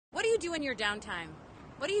do in your downtime?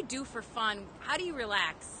 What do you do for fun? How do you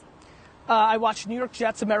relax? I watch New York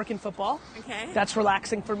Jets American football. Okay. That's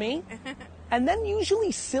relaxing for me. And then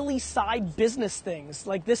usually silly side business things.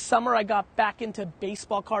 Like this summer I got back into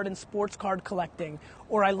baseball card and sports card collecting.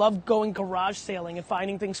 Or I love going garage sailing and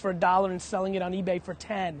finding things for $1 and selling it on eBay for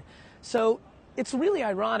 10. So it's really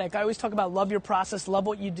ironic. I always talk about love your process, love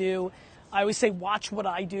what you do. I always say watch what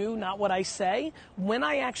I do, not what I say. When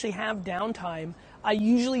I actually have downtime, I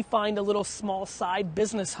usually find a little small side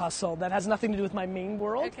business hustle that has nothing to do with my main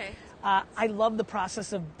world. Okay. I love the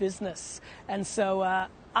process of business. And so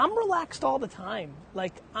I'm relaxed all the time.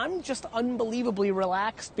 Like, I'm just unbelievably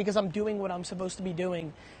relaxed because I'm doing what I'm supposed to be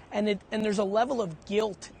doing. And there's a level of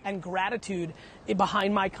guilt and gratitude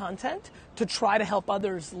behind my content to try to help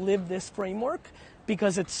others live this framework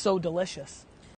because it's so delicious.